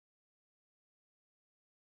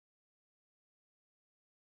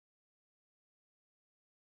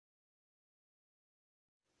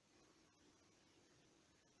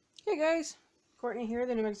Hey guys, Courtney here,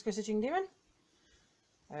 the New Mexico Stitching Demon.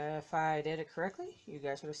 If I did it correctly, you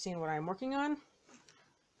guys would have seen what I'm working on.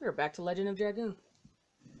 We're back to Legend of Dragoon.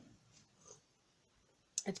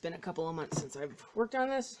 It's been a couple of months since I've worked on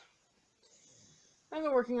this. I've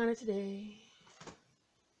been working on it today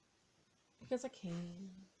because I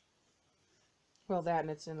can. Well, that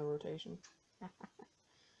and it's in the rotation.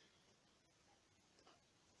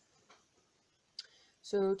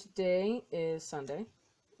 So today is Sunday,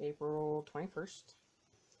 April 21st.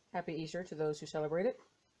 Happy Easter to those who celebrate it.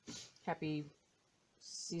 Happy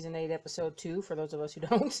Season 8, Episode 2 for those of us who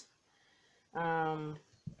don't.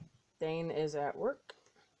 Dane is at work.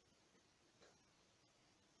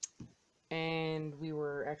 And we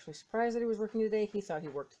were actually surprised that he was working today. He thought he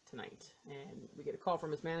worked tonight. And we get a call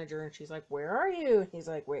from his manager, and she's like, "Where are you?" And he's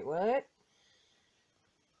like, "Wait, what?"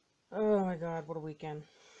 Oh my god, what a weekend.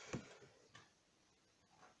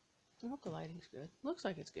 I hope the lighting's good. Looks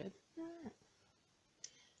like it's good. Alright.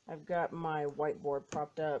 I've got my whiteboard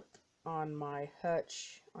propped up on my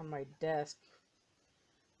hutch on my desk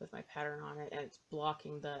with my pattern on it, and it's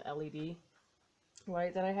blocking the LED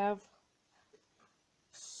light that I have.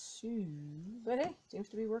 So, but hey, seems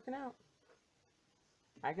to be working out.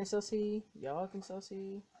 I can still see. Y'all can still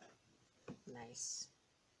see. Nice.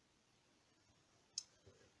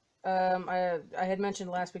 I had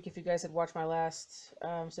mentioned last week, if you guys had watched my last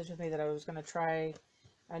Stitch With Me, that I was going to try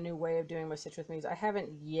a new way of doing my Stitch With Me's. I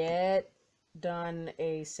haven't yet done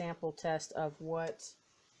a sample test of what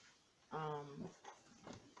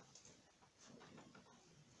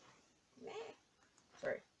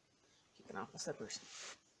sorry, kicking off my slippers,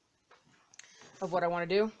 of what I want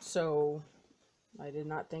to do, so I did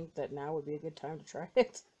not think that now would be a good time to try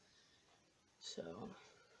it. So,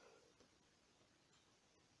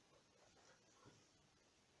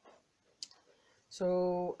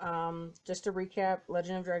 just to recap,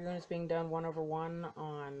 Legend of Dragoon is being done 1/1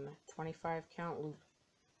 on 25 count loop.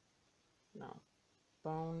 No,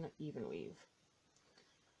 bone even weave.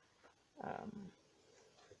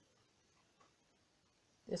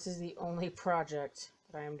 This is the only project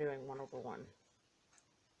that I am doing 1/1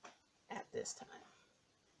 at this time.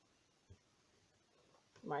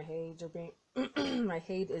 My hades are being my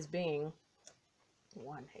hade is being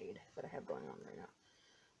one hade that I have going on right now.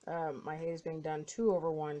 My hade is being done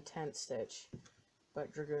 2/1 10th stitch,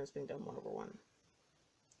 but Dragoon is being done 1/1,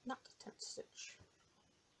 not 10th stitch.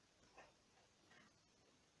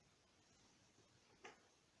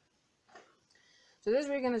 So this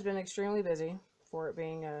weekend has been extremely busy for it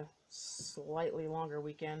being a slightly longer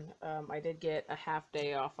weekend. I did get a half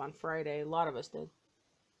day off on Friday. A lot of us did.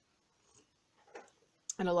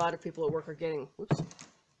 And a lot of people at work are getting,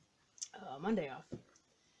 Monday off.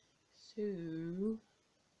 So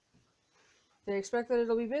they expect that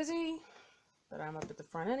it'll be busy, but I'm up at the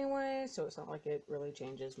front anyway, so it's not like it really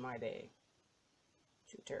changes my day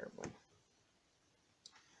too terribly.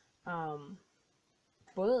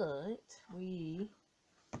 But we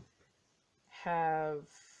have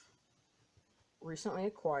recently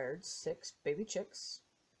acquired 6 baby chicks,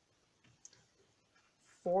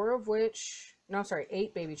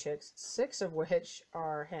 8 baby chicks, 6 of which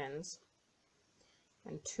are hens,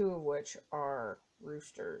 and 2 of which are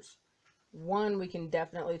roosters. One we can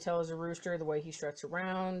definitely tell is a rooster, the way he struts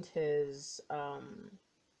around, his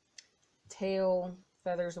tail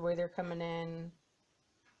feathers, the way they're coming in,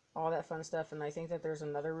 all that fun stuff. And I think that there's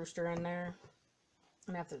another rooster in there,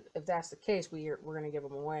 and if that's the case, we're going to give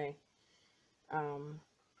them away,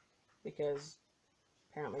 because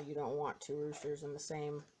apparently you don't want 2 roosters in the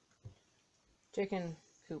same chicken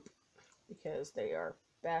coop, because they are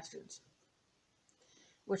bastards.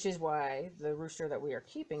 Which is why the rooster that we are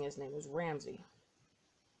keeping, his name is Ramsay.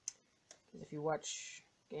 Because if you watch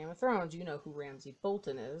Game of Thrones, you know who Ramsay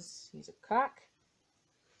Bolton is. He's a cock,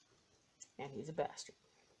 and he's a bastard.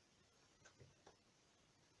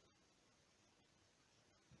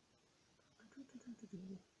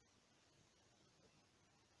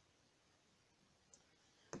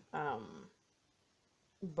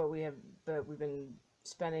 But we've been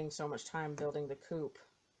spending so much time building the coop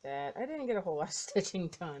that I didn't get a whole lot of stitching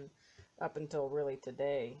done up until really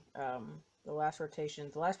today. The last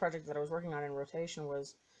project that I was working on in rotation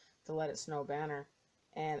was the Let It Snow banner,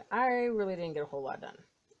 and I really didn't get a whole lot done.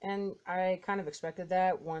 And I kind of expected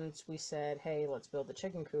that once we said, hey, let's build the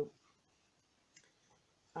chicken coop.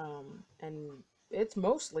 And it's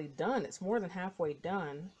mostly done. It's more than halfway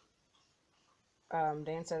done.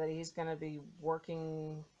 Dan said that he's going to be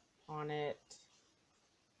working on it,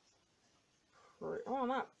 well,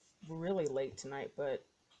 not really late tonight, but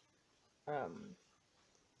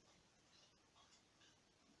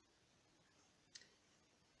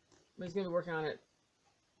He's going to be working on it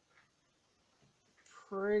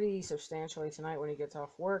pretty substantially tonight when he gets off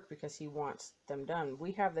work because he wants them done.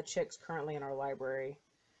 We have the chicks currently in our library.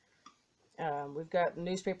 We've got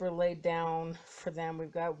newspaper laid down for them.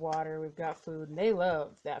 We've got water. We've got food. And they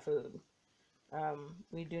love that food.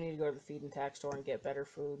 We do need to go to the feed and tack store and get better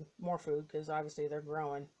food. More food because obviously they're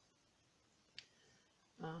growing.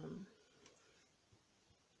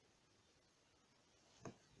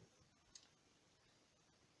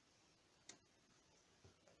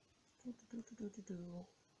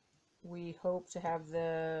 We hope to have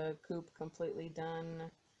the coop completely done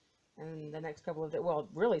in the next couple of days. Well,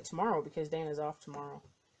 really tomorrow because Dana's off tomorrow.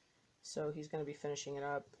 So he's going to be finishing it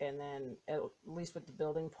up, and then at least with the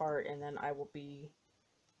building part, and then I will be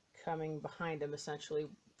coming behind him essentially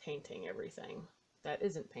painting everything that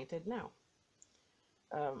isn't painted now.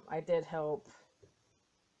 I did help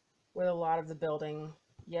with a lot of the building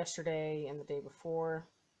yesterday and the day before.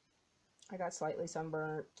 I got slightly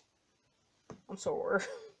sunburnt. I'm sore.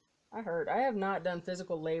 I hurt. I have not done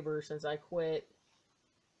physical labor since I quit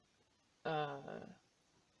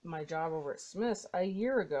my job over at Smith's a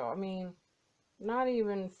year ago. I mean, not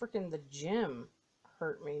even freaking the gym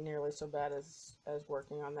hurt me nearly so bad as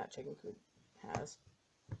working on that chicken coop has.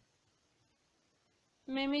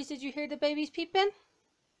 Mimmies, did you hear the babies peeping?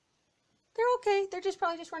 They're okay. They're just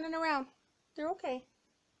probably just running around. They're okay.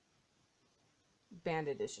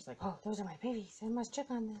 Bandit is just like, oh, those are my babies. I must check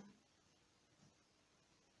on them.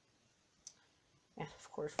 And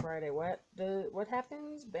of course, Friday, what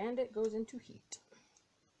happens? Bandit goes into heat.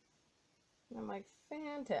 And I'm like,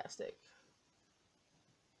 fantastic.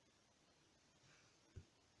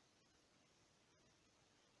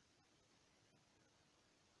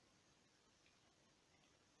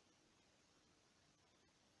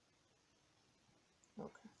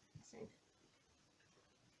 Okay, I think.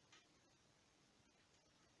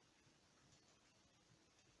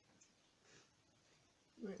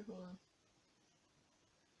 Wait, hold on.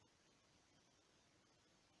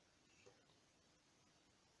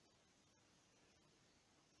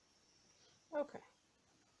 Okay.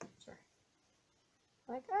 Sorry.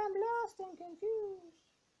 Like, I'm lost and confused.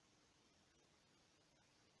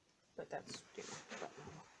 But that's, you know, about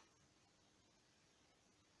normal.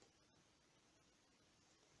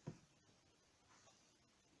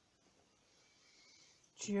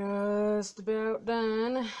 Just about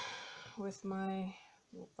done with my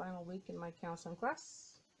final week in my counseling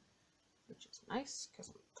class, which is nice because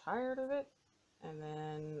I'm tired of it. And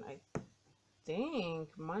then I think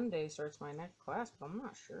Monday starts my next class, but I'm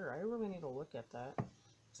not sure. I really need to look at that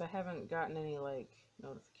because I haven't gotten any like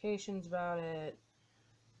notifications about it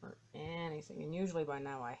or anything, and usually by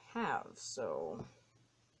now I have. So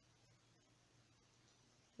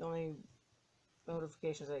the only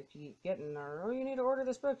notifications I keep getting are, oh, you need to order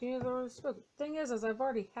this book, you need to order this book. Thing is I've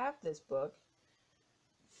already had this book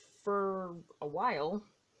for a while,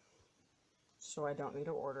 so I don't need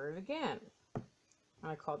to order it again.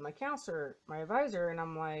 And I called my counselor, my advisor, and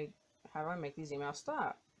I'm like, how do I make these emails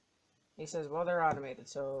stop? He says, well, they're automated,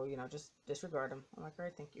 so, you know, just disregard them. I'm like, all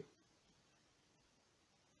right, thank you.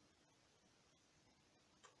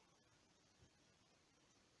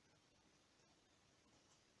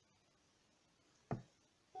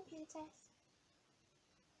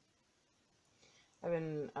 I've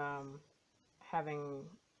been having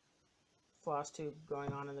floss tube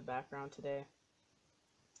going on in the background today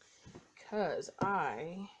because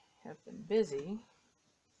I have been busy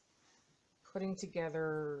putting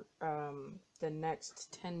together the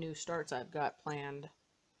next 10 new starts I've got planned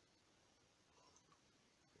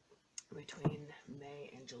between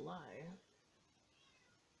May and July.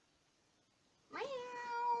 Meow.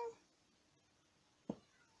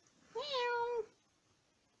 Meow.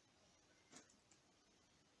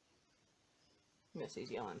 Yes,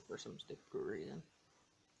 he's yelling for some stupid reason.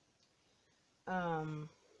 I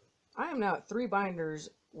am now at 3 binders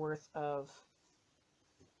worth of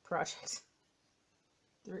projects.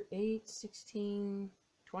 8, 16,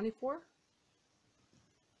 24?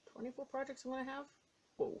 24 projects I'm going to have?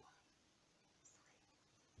 Whoa.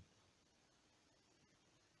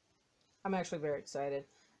 I'm actually very excited.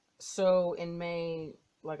 So in May,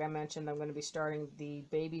 like I mentioned, I'm going to be starting the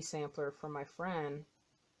baby sampler for my friend.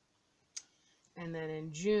 And then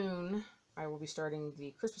in June, I will be starting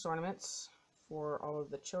the Christmas ornaments for all of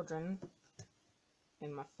the children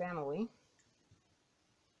in my family.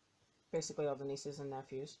 Basically all the nieces and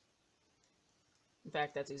nephews. In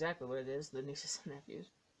fact, that's exactly what it is, the nieces and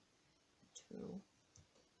nephews. 2.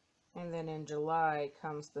 And then in July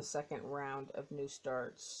comes the second round of new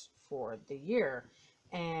starts for the year.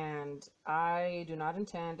 And I do not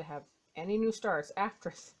intend to have any new starts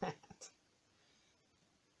after that.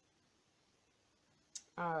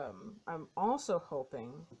 I'm also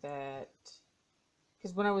hoping that,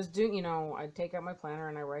 because when I was doing, I'd take out my planner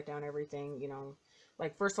and I write down everything,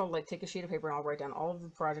 like first I'll like take a sheet of paper and I'll write down all of the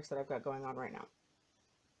projects that I've got going on right now.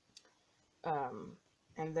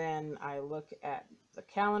 And then I look at the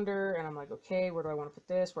calendar and I'm like, okay, where do I want to put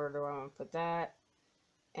this? Where do I want to put that?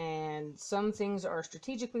 And some things are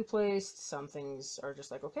strategically placed. Some things are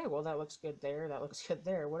just like, okay, well, that looks good there. That looks good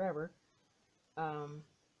there, whatever. Um,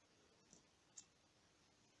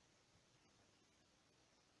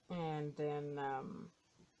 and then, um,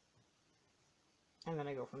 and then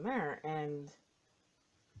I go from there. And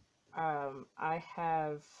I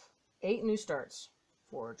have 8 new starts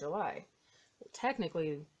for July. Well,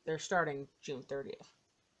 technically, they're starting June 30th.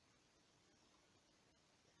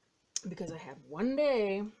 Because I had one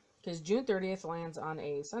day, because June 30th lands on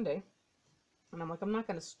a Sunday. And I'm like, I'm not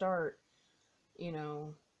going to start, you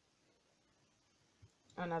know,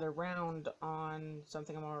 another round on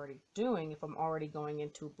something I'm already doing if I'm already going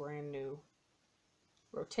into a brand new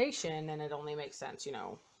rotation, and it only makes sense,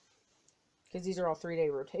 because these are all 3-day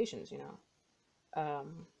rotations,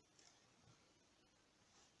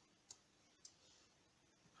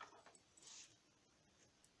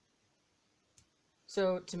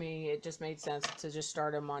 So to me, it just made sense to just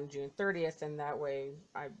start them on June 30th, and that way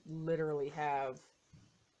I literally have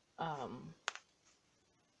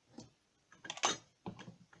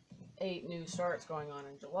 8 new starts going on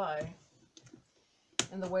in July.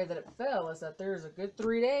 And the way that it fell is that there's a good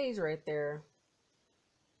 3 days right there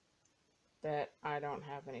that I don't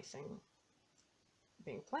have anything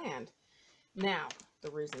being planned. Now,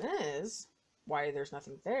 the reason is why there's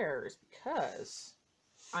nothing there is because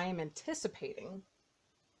I am anticipating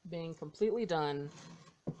being completely done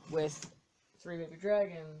with 3 Baby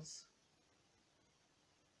Dragons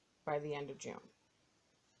by the end of June.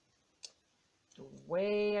 The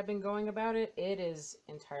way I've been going about it, it is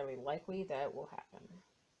entirely likely that will happen.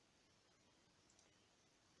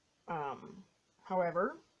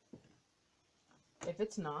 However, if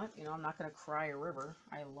it's not, I'm not going to cry a river.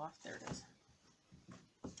 I lost, there it is.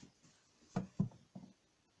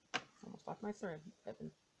 Almost lost my thread,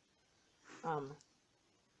 Evan.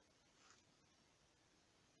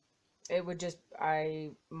 It would just,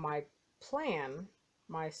 my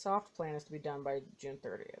soft plan is to be done by June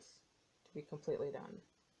 30th. To be completely done.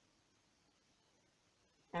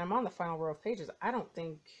 And I'm on the final row of pages. I don't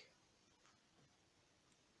think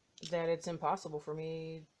that it's impossible for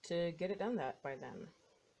me to get it done by then.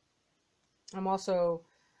 I'm also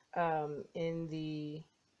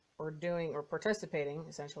participating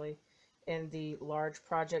essentially in the large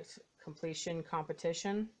project completion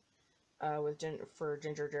competition for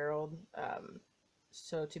Ginger Gerald.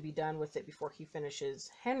 So to be done with it before he finishes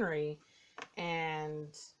Henry,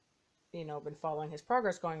 and been following his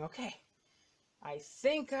progress, going, okay, I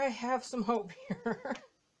think I have some hope here.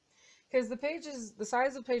 Because the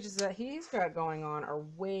size of pages that he's got going on are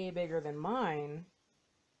way bigger than mine.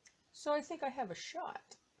 So I think I have a shot.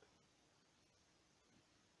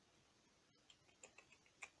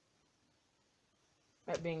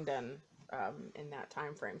 At being done in that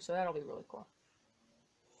time frame. So that'll be really cool.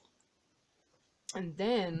 And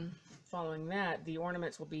then, following that, the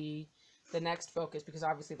ornaments will be the next focus, because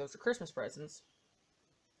obviously those are Christmas presents.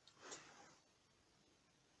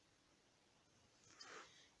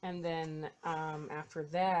 And then after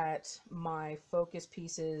that, my focus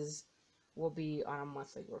pieces will be on a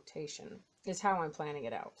monthly rotation, is how I'm planning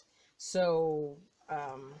it out. So,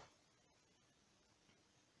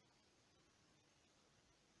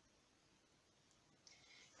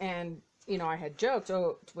 and, I had joked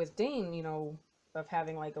with Dean, of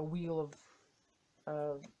having like a wheel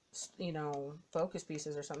of focus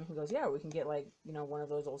pieces or something. He goes, yeah, we can get like, one of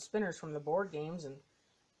those old spinners from the board games and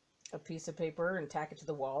a piece of paper and tack it to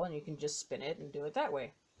the wall, and you can just spin it and do it that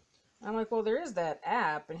way. I'm like, well, there is that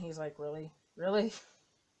app. And he's like, really? Like,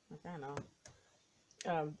 I don't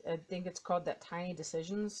know. I think it's called that Tiny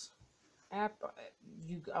Decisions app.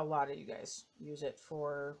 A lot of you guys use it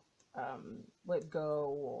for Let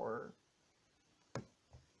Go or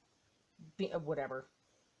whatever.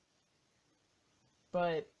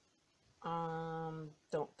 But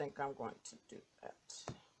don't think I'm going to do that,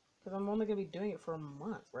 because I'm only going to be doing it for a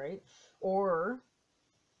month, right? Or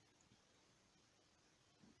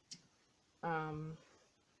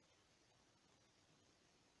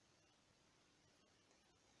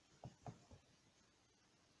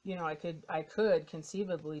I could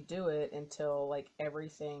conceivably do it until like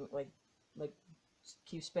everything like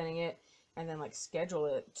keep spinning it, and then like schedule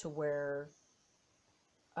it to where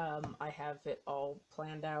I have it all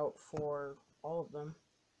planned out for all of them.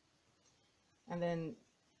 And then,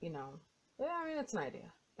 Yeah, I mean, it's an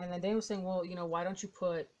idea. And then Dane was saying, well, why don't you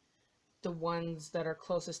put the ones that are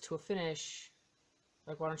closest to a finish,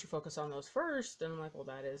 like, why don't you focus on those first? And I'm like, well,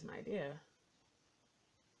 that is an idea.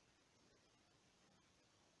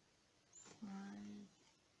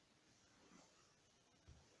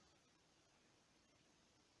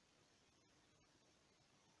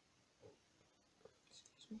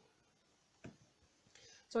 Excuse me.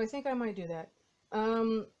 So I think I might do that.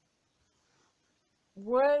 Um,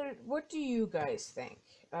 what do you guys think?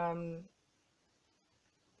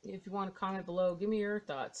 If you want to comment below, give me your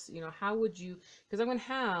thoughts. How would you? Because I'm gonna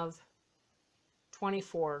have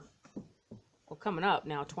 24. Well, coming up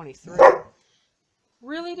now, 23.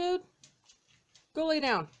 Really, dude? Go lay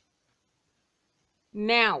down.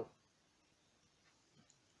 Now.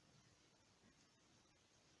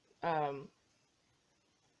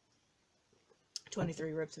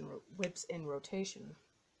 23 whips in rotation.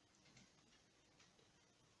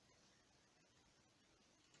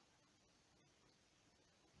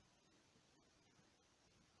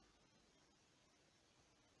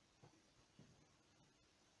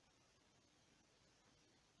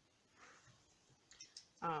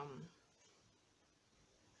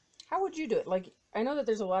 How would you do it? Like, I know that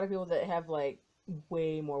there's a lot of people that have like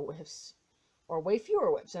way more whips or way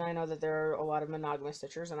fewer whips, and I know that there are a lot of monogamous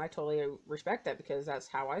stitchers, and I totally respect that because that's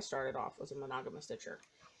how I started off, was a monogamous stitcher.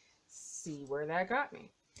 See where that got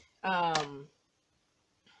me.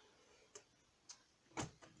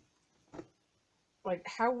 Like,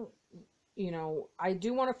 how, I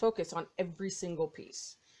do want to focus on every single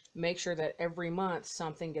piece. Make sure that every month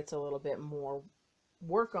something gets a little bit more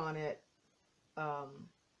work on it,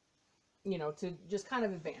 to just kind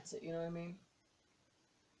of advance it, you know what I mean?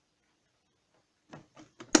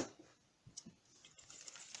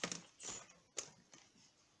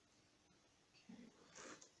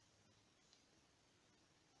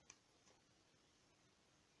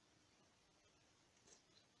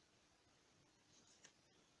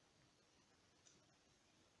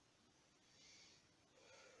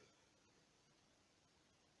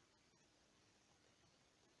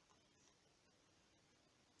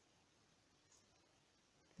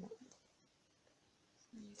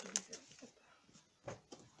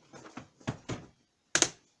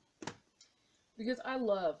 Because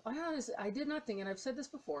I did not think, and I've said this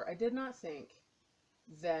before, I did not think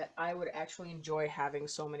that I would actually enjoy having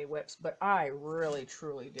so many whips, but I really,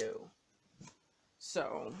 truly do.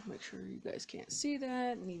 So, make sure you guys can't see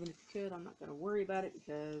that, and even if you could, I'm not going to worry about it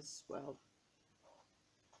because, well,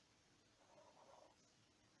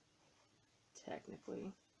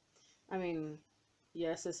 technically. I mean,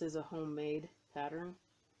 yes, this is a homemade pattern,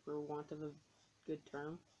 for want of a good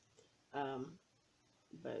term,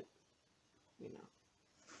 but,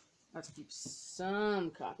 let's keep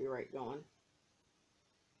some copyright going.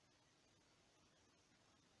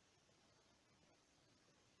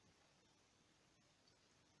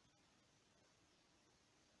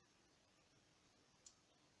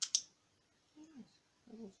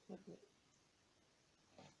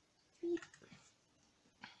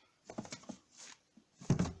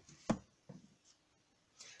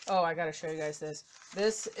 Oh, I gotta show you guys this.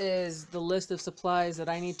 This is the list of supplies that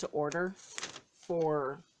I need to order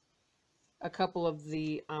for a couple of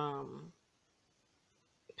the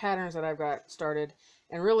patterns that I've got started.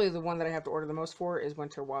 And really the one that I have to order the most for is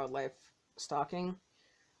winter wildlife stocking.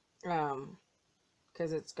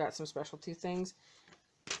 Because it's got some specialty things.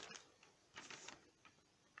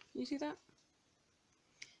 You see that?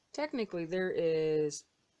 Technically there is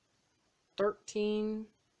 13,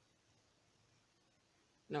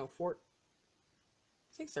 no, 4,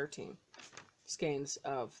 I think 13 skeins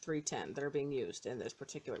of 310 that are being used in this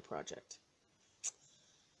particular project.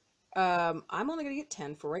 I'm only going to get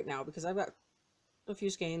 10 for right now because I've got a few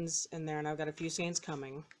skeins in there and I've got a few skeins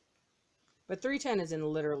coming. But 310 is in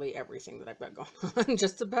literally everything that I've got going on,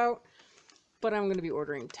 just about. But I'm going to be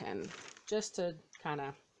ordering 10 just to kind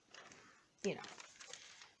of,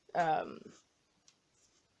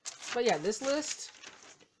 but yeah, this list,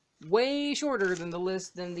 way shorter than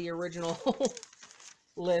the original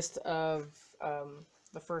list of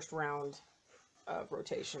the first round of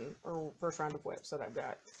rotation, or first round of whips that I've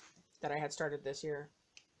got, that I had started this year.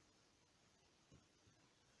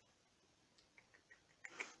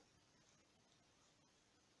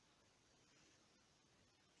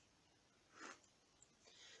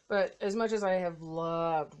 But as much as I have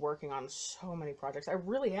loved working on so many projects, I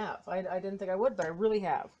really have. I didn't think I would, but I really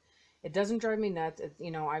have. It doesn't drive me nuts.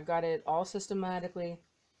 I've got it all systematically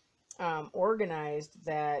organized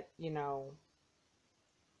that,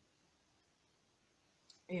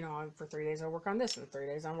 for 3 days I'll work on this, and 3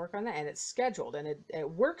 days I'll work on that, and it's scheduled, and it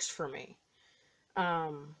works for me.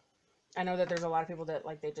 I know that there's a lot of people that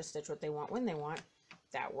like they just stitch what they want when they want.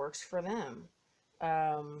 That works for them.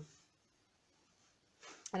 Um,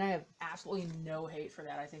 and I have absolutely no hate for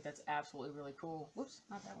that. I think that's absolutely really cool. Whoops,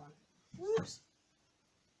 not that one. Whoops.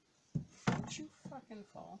 Don't you fucking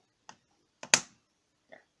fall.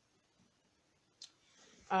 There.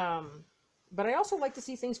 But I also like to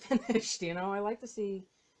see things finished, you know? I like to see,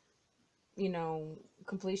 you know,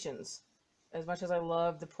 completions. As much as I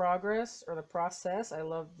love the progress or the process, I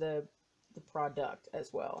love the product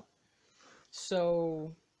as well.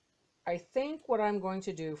 So I think what I'm going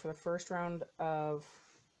to do for the first round of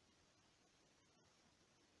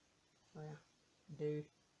do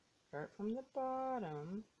start from the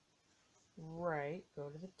bottom right, go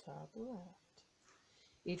to the top left.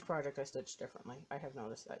 Each project I stitch differently. I have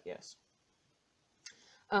noticed that, yes.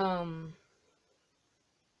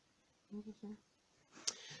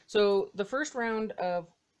 So the first round of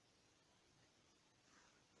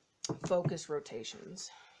focus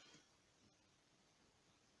rotations.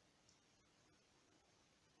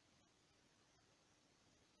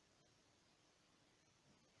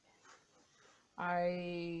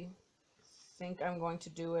 I think I'm going to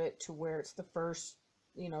do it to where it's the first,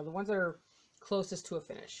 you know, the ones that are closest to a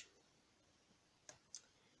finish.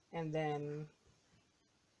 And then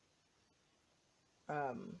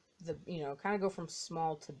you know, kind of go from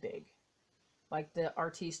small to big. Like the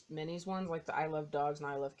Artiste Minis ones, like the I Love Dogs and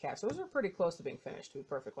I Love Cats. Those are pretty close to being finished, to be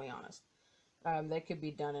perfectly honest. They could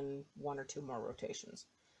be done in 1 or 2 more rotations.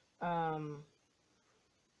 And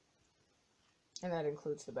that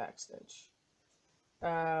includes the backstitch.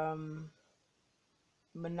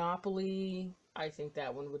 Monopoly, I think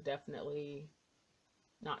that one would definitely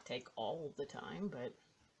not take all of the time, but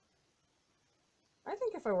I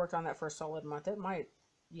think if I worked on that for a solid month, it might,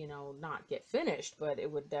 you know, not get finished, but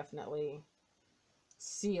it would definitely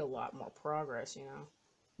see a lot more progress, you know.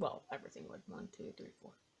 Well, everything would. 1, 2, 3,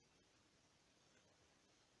 4.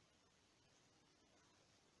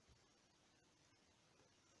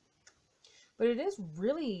 But it is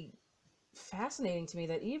really fascinating to me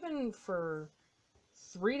that even for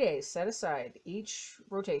 3 days set aside each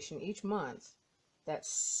rotation, each month, that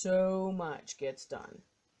so much gets done.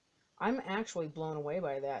 I'm actually blown away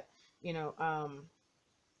by that, you know,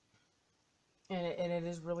 and it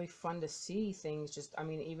is really fun to see things just, I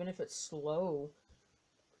mean, even if it's slow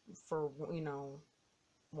for, you know,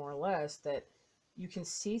 more or less, that you can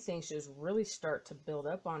see things just really start to build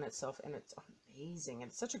up on itself, and it's amazing.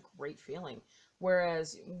 It's such a great feeling.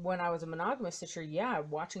 Whereas when I was a monogamous stitcher, yeah,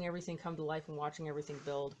 watching everything come to life and watching everything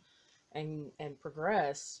build and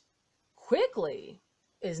progress quickly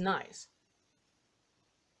is nice.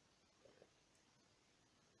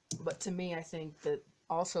 But to me, I think that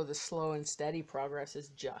also the slow and steady progress is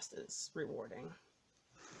just as rewarding.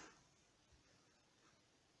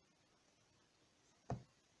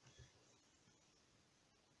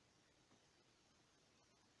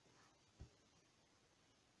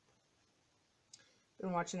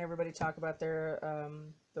 Been watching everybody talk about their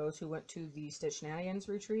those who went to the Stitch Shenanigans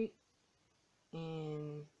retreat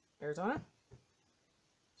in Arizona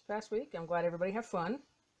this past week. I'm glad everybody had fun.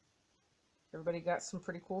 Everybody got some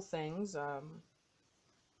pretty cool things.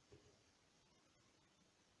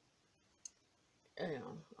 You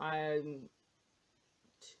know, I'm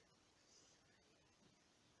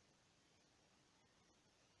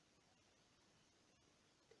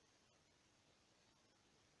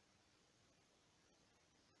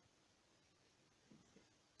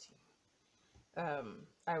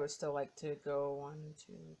I would still like to go 1,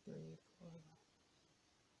 2, 3,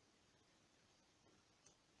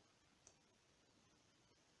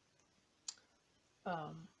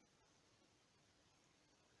 4.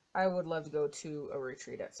 I would love to go to a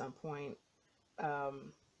retreat at some point.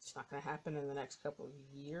 It's not going to happen in the next couple of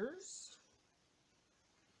years,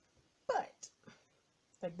 but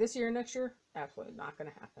like this year, next year, absolutely not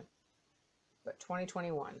going to happen. But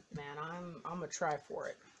 2021, man, I'm gonna try for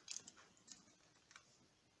it.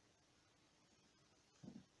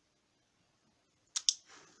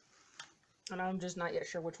 And I'm just not yet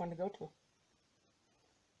sure which one to go to.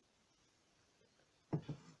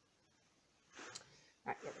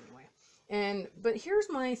 Not yet, anyway. But here's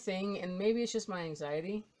my thing, and maybe it's just my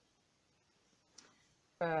anxiety.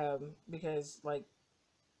 Because, like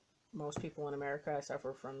most people in America, I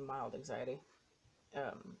suffer from mild anxiety.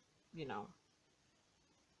 You know,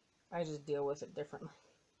 I just deal with it differently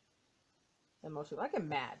than most people. I get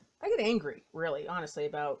mad. I get angry, really, honestly,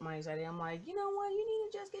 about my anxiety. I'm like, you know what? You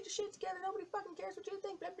need to just get your shit together. Nobody fucking cares what you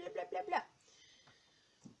think. Blah, blah, blah, blah, blah.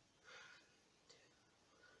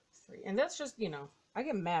 3. And that's just, you know, I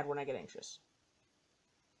get mad when I get anxious.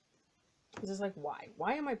 It's just like, why?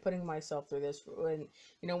 Why am I putting myself through this? And,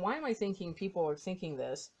 you know, why am I thinking people are thinking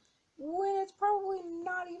this when it's probably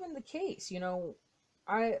not even the case? You know,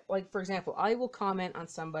 like, for example, I will comment on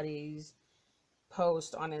somebody's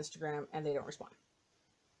post on Instagram and they don't respond.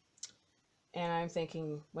 And I'm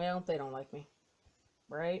thinking, well, they don't like me,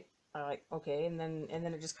 right? I like, okay, and then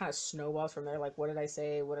it just kind of snowballs from there. Like, what did I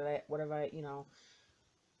say? What have I, you know,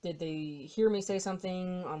 did they hear me say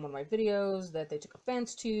something on one of my videos that they took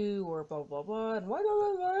offense to, or blah blah blah? And why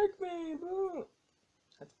don't they like me? Blah.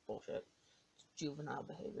 That's bullshit. It's juvenile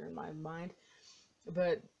behavior in my mind.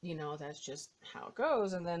 But you know, that's just how it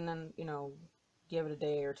goes. And then you know, give it a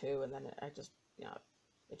day or two, and then I just, you know,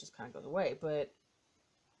 it just kind of goes away. But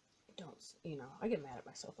don't, you know, I get mad at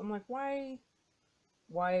myself. I'm like, why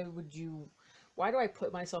would you, why do I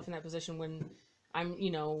put myself in that position when I'm, you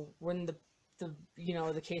know, when the you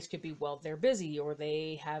know, the case could be, well, they're busy, or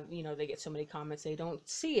they have, you know, they get so many comments they don't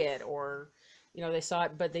see it, or you know, they saw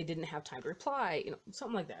it but they didn't have time to reply, you know,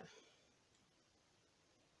 something like that,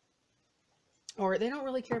 or they don't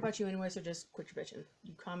really care about you anyway, so just quit your bitching.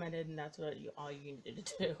 You commented and that's what you, all you needed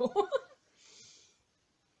to do.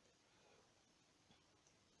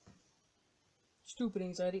 Stupid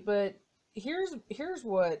anxiety. But here's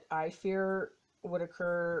what I fear would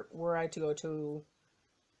occur were I to go to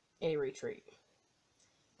a retreat.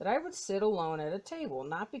 That I would sit alone at a table,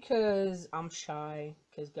 not because I'm shy,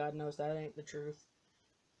 because God knows that ain't the truth,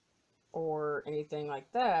 or anything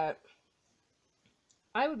like that.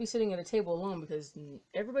 I would be sitting at a table alone because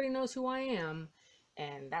everybody knows who I am,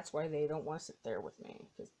 and that's why they don't want to sit there with me,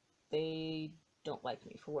 because they don't like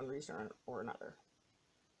me for one reason or another.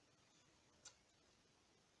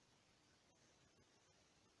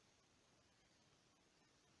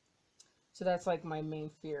 So that's like my main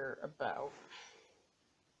fear about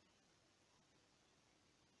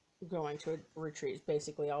going to a retreat.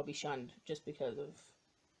 Basically, I'll be shunned just because of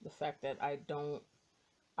the fact that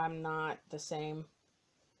I'm not the same,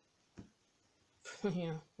 you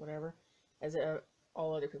know, whatever, as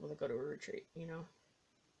all other people that go to a retreat, you know.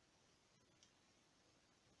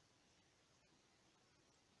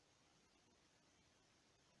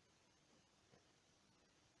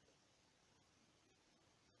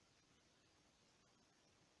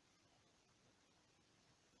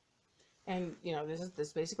 And you know, this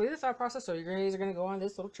is basically the thought process. So you guys are gonna go on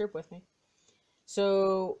this little trip with me.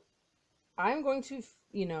 So I'm going to,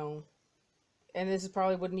 you know, and this is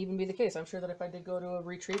probably wouldn't even be the case. I'm sure that if I did go to a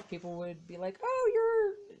retreat, people would be like, "Oh,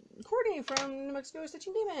 you're Courtney from New Mexico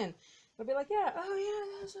Stitching Demon." I'd be like, "Yeah, oh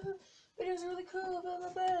yeah, those videos are really cool. Blah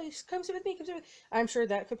blah blah. Just come sit with me. Come sit with." I'm sure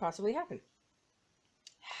that could possibly happen.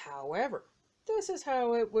 However, this is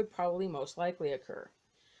how it would probably most likely occur.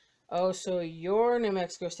 Oh, so you're New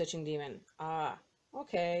Mexico Stitching Demon. Ah,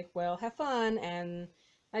 okay. Well, have fun and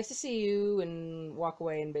nice to see you, and walk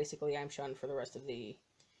away, and basically I'm shunned for the rest of the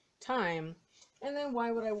time. And then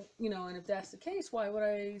why would I, you know, and if that's the case, why would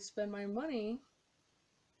I spend my money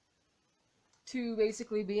to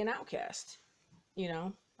basically be an outcast? You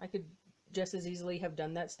know, I could just as easily have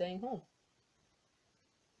done that staying home.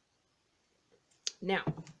 Now,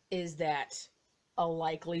 is that a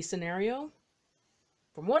likely scenario?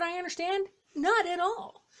 From what I understand, not at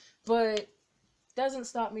all. But doesn't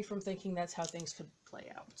stop me from thinking that's how things could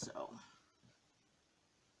play out. So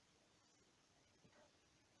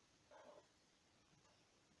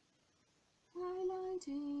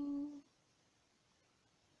highlighting.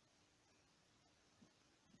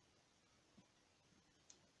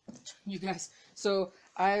 You guys, so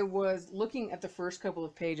I was looking at the first couple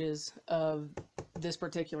of pages of this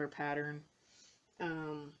particular pattern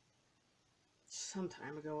some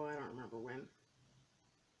time ago. I don't remember when.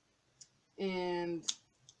 And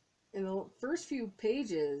in the first few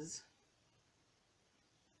pages,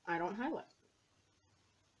 I don't highlight.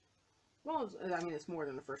 Well, I mean, it's more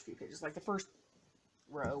than the first few pages. Like the first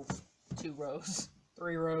row, 2 rows,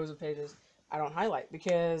 3 rows of pages, I don't highlight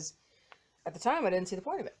because at the time I didn't see the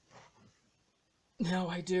point of it. No,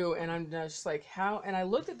 I do, and I'm just like, how? And I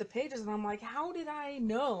looked at the pages, and I'm like, how did I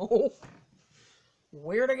know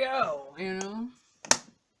where to go? You know,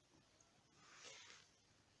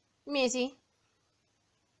 Missy,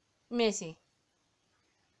 Missy.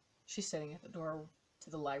 She's sitting at the door to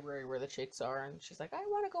the library where the chicks are, and she's like, I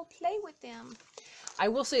want to go play with them. I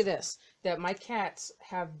will say this, that my cats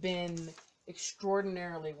have been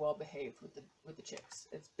extraordinarily well behaved with the chicks.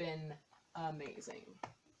 It's been amazing.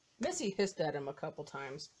 Missy hissed at him a couple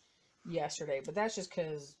times yesterday, but that's just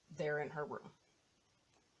because they're in her room.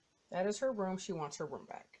 That is her room. She wants her room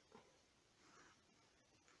back.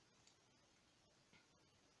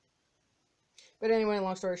 But anyway,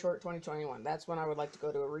 long story short, 2021. That's when I would like to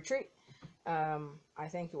go to a retreat. I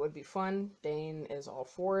think it would be fun. Dane is all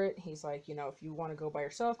for it. He's like, you know, if you want to go by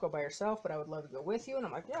yourself, but I would love to go with you. And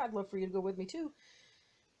I'm like, yeah, I'd love for you to go with me too.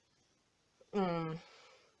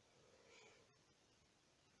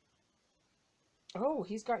 Oh,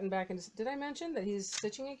 he's gotten back into. Did I mention that he's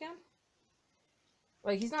stitching again?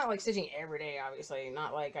 Like, he's not like stitching every day, obviously,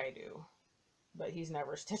 not like I do. But he's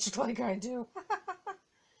never stitched like I do.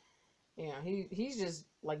 He's just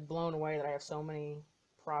like blown away that I have so many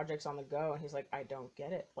projects on the go, and he's like, I don't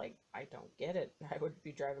get it. Like, I don't get it. I would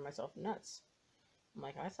be driving myself nuts. I'm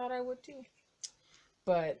like, I thought I would too.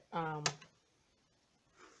 But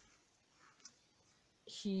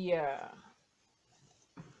he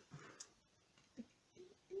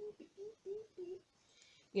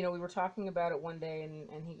we were talking about it one day,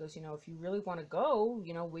 and he goes, if you really want to go,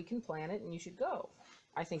 we can plan it and you should go.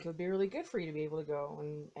 I think it would be really good for you to be able to go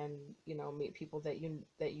and meet people that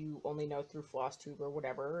you only know through FlossTube or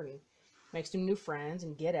whatever, and make some new friends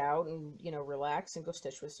and get out and relax and go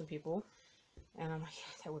stitch with some people. And I'm like,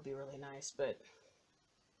 yeah, that would be really nice, but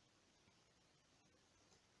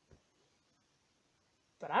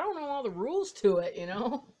I don't know all the rules to it, 10.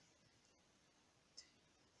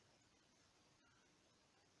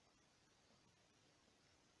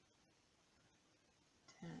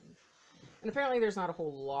 And apparently there's not a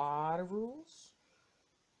whole lot of rules.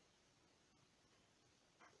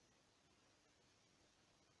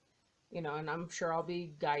 And I'm sure I'll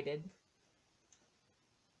be guided.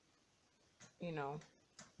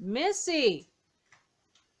 Missy!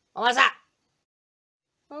 Alyssa!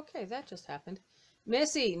 Okay, that just happened.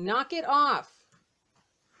 Missy, knock it off!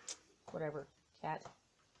 Whatever. Cat.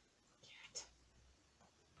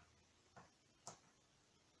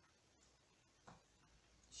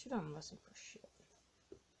 She don't listen for shit.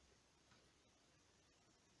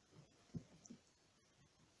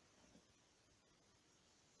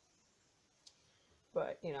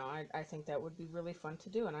 But, I think that would be really fun to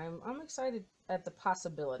do, and I'm excited at the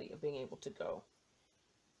possibility of being able to go.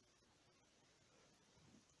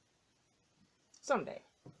 Someday.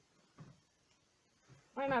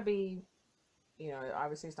 Might not be,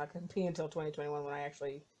 obviously it's not going to be until 2021 when I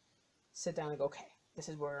actually sit down and go, okay, this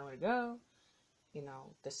is where I'm going to go.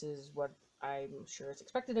 This is what I'm sure is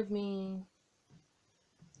expected of me.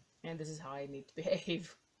 And this is how I need to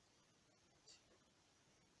behave.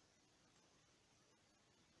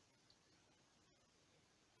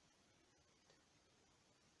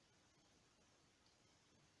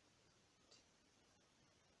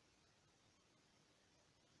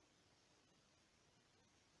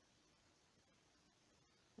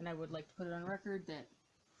 And I would like to put it on record that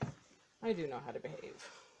I do know how to behave.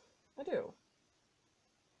 I do.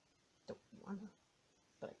 Don't wanna,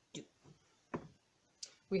 but I do.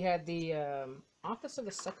 We had the Office of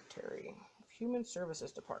the Secretary of Human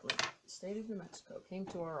Services Department, State of New Mexico, came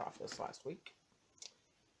to our office last week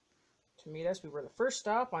to meet us. We were the first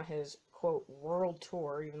stop on his, quote, world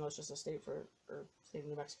tour, even though it's just a state of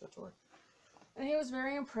New Mexico tour. And he was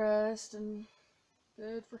very impressed, and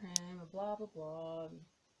good for him, and blah, blah, blah.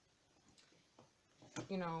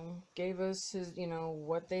 Gave us his,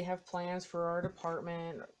 what they have plans for our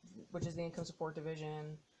department, which is the Income Support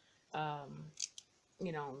Division, blah,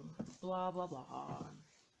 blah, blah.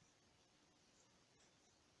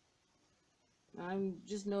 I'm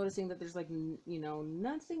just noticing that there's,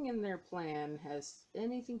 nothing in their plan has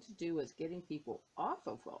anything to do with getting people off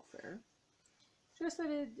of welfare, just that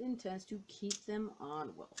it intends to keep them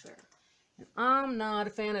on welfare. And I'm not a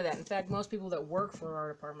fan of that. In fact, most people that work for our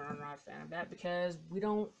department are not a fan of that, because we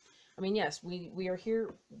don't, yes, we are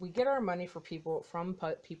here, we get our money from people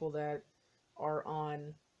that are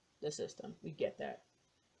on the system. We get that.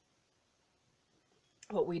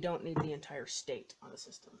 But we don't need the entire state on the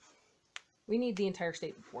system. We need the entire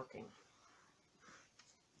state working.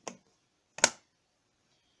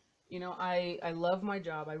 I love my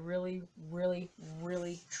job. I really, really,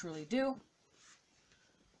 really, truly do.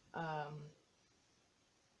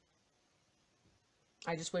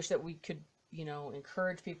 I just wish that we could,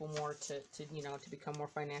 encourage people more to become more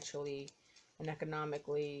financially and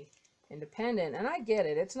economically independent. And I get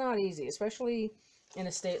it. It's not easy, especially in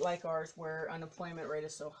a state like ours where unemployment rate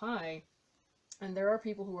is so high. And there are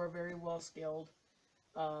people who are very well skilled,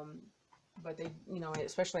 but they,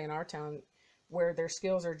 especially in our town, where their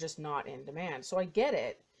skills are just not in demand. So I get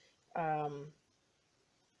it. But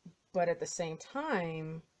at the same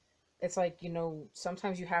time, it's like,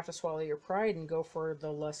 sometimes you have to swallow your pride and go for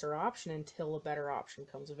the lesser option until a better option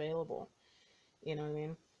comes available. You know what I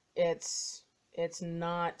mean? It's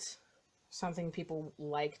not something people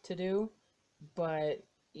like to do, but,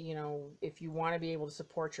 if you want to be able to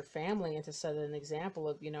support your family and to set an example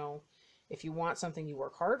of, If you want something, you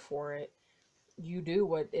work hard for it. You do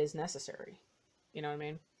what is necessary. You know what I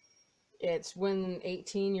mean? It's when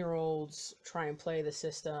 18-year-olds try and play the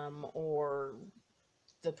system, or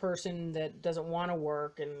the person that doesn't want to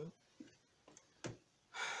work and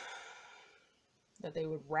that they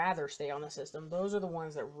would rather stay on the system, those are the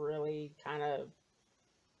ones that really kind of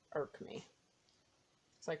irk me.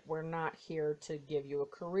 It's like, we're not here to give you a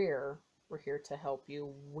career. We're here to help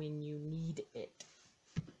you when you need it.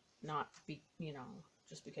 Not be,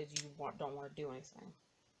 just because you don't want to do anything.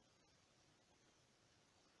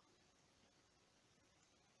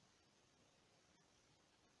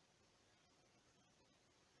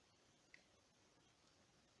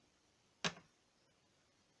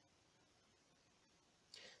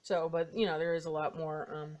 So, but, there is a lot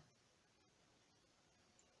more,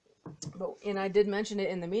 and I did mention it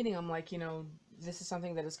in the meeting. I'm like, this is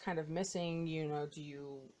something that is kind of missing.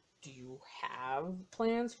 Do you have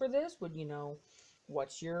plans for this?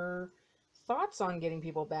 What's your thoughts on getting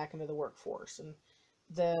people back into the workforce? And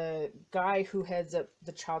the guy who heads up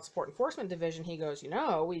the Child Support Enforcement Division, he goes,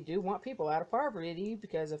 we do want people out of poverty,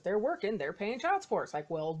 because if they're working, they're paying child support. It's like,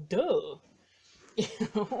 well, duh.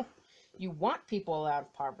 You want people out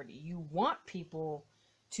of poverty. You want people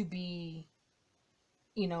to be,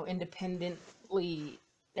 independently,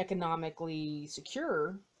 economically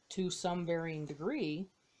secure to some varying degree,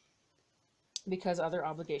 because other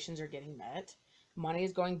obligations are getting met. Money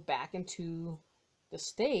is going back into the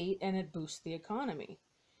state, and it boosts the economy.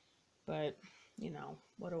 But,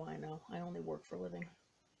 what do I know? I only work for a living.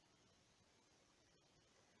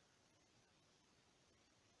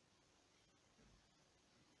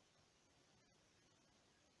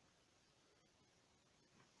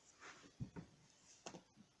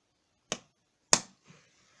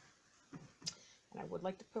 And I would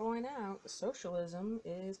like to point out, socialism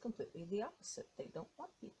is completely the opposite. They don't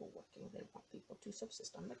want people working. They want people to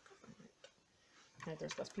subsist on the government. And if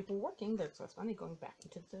there's less people working, there's less money going back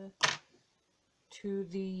into to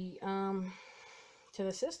the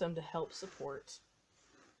system to help support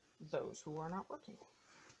those who are not working.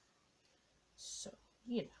 So,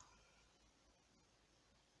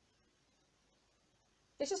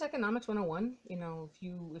 it's just economics 101.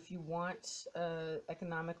 If you want a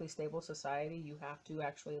economically stable society, you have to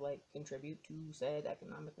actually contribute to said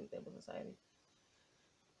economically stable society.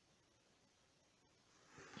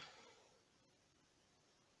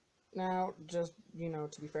 Now, just,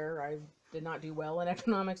 to be fair, I did not do well in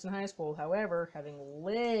economics in high school. However, having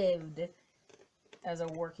lived as a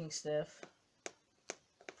working stiff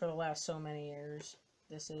for the last so many years,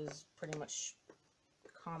 this is pretty much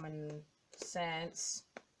common sense.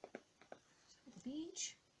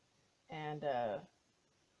 Beach and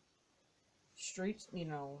streets,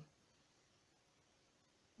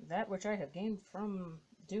 that which I have gained from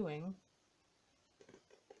doing.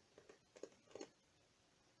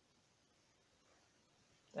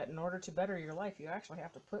 That in order to better your life, you actually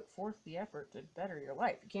have to put forth the effort to better your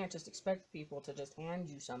life. You can't just expect people to just hand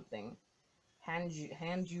you something, hand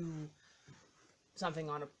you something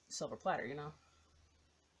on a silver platter, You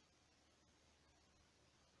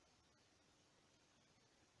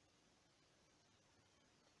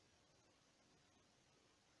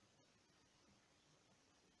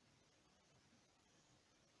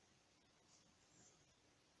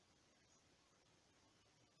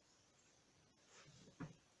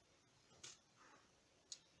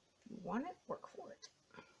want it, work for it.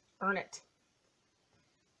 Earn it.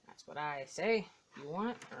 That's what I say. You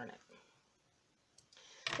want, earn it.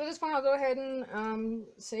 So at this point, I'll go ahead and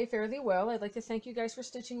say fare thee well. I'd like to thank you guys for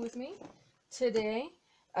stitching with me today.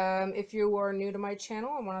 If you are new to my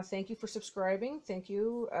channel, I want to thank you for subscribing. Thank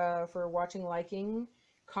you for watching, liking,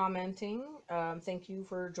 commenting. Thank you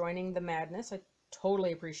for joining the madness. I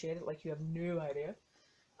totally appreciate it. Like, you have no idea.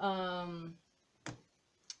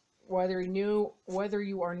 Whether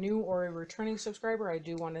you are new or a returning subscriber, I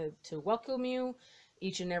do want to welcome you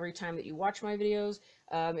each and every time that you watch my videos.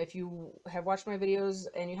 If you have watched my videos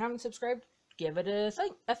and you haven't subscribed, give it a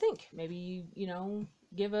think. Maybe,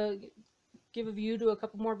 give a view to a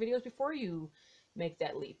couple more videos before you make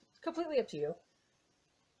that leap. It's completely up to you.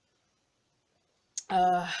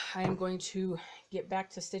 I am going to get back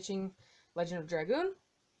to stitching Legend of Dragoon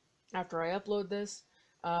after I upload this.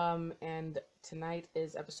 And tonight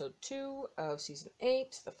is episode 2 of season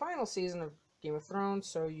 8, the final season of Game of Thrones,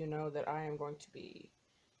 so you know that I am going to be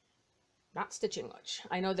not stitching much.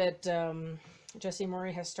 I know that Jesse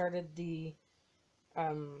Murray has started the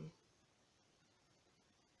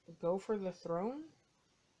Go for the Throne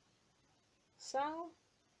Sal?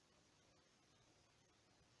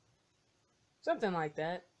 Something like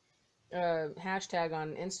that. hashtag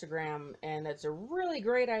on Instagram, and it's a really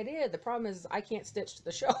great idea. The problem is I can't stitch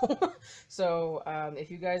the show. So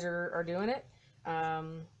if you guys are doing it,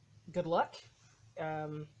 good luck.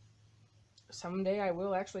 Um, Someday I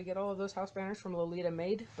will actually get all of those house banners from Lolita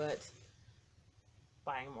made, but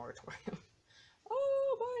buying a moratorium.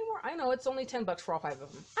 Oh, buying more. I know it's only $10 for all 5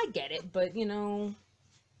 of them. I get it, but you know,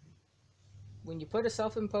 when you put a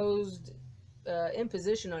self-imposed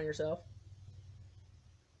imposition on yourself,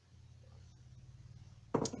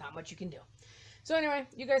 not much you can do. So anyway,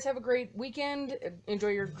 you guys have a great weekend. Enjoy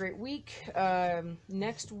your great week.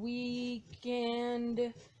 Next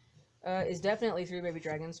weekend is definitely 3 Baby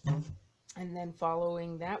Dragons. And then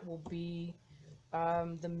following that will be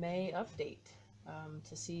the May update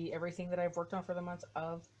to see everything that I've worked on for the month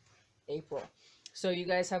of April. So you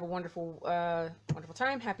guys have a wonderful, wonderful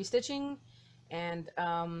time. Happy stitching. And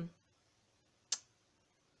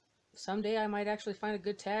someday I might actually find a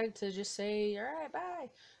good tag to just say, all right,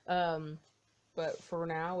 bye. But for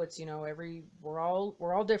now, it's, you know, we're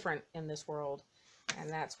all different in this world, and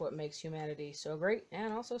that's what makes humanity so great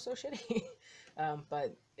and also so shitty.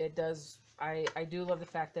 But it does, I do love the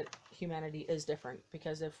fact that humanity is different,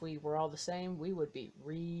 because if we were all the same, we would be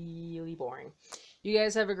really boring. You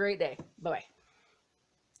guys have a great day. Bye-bye.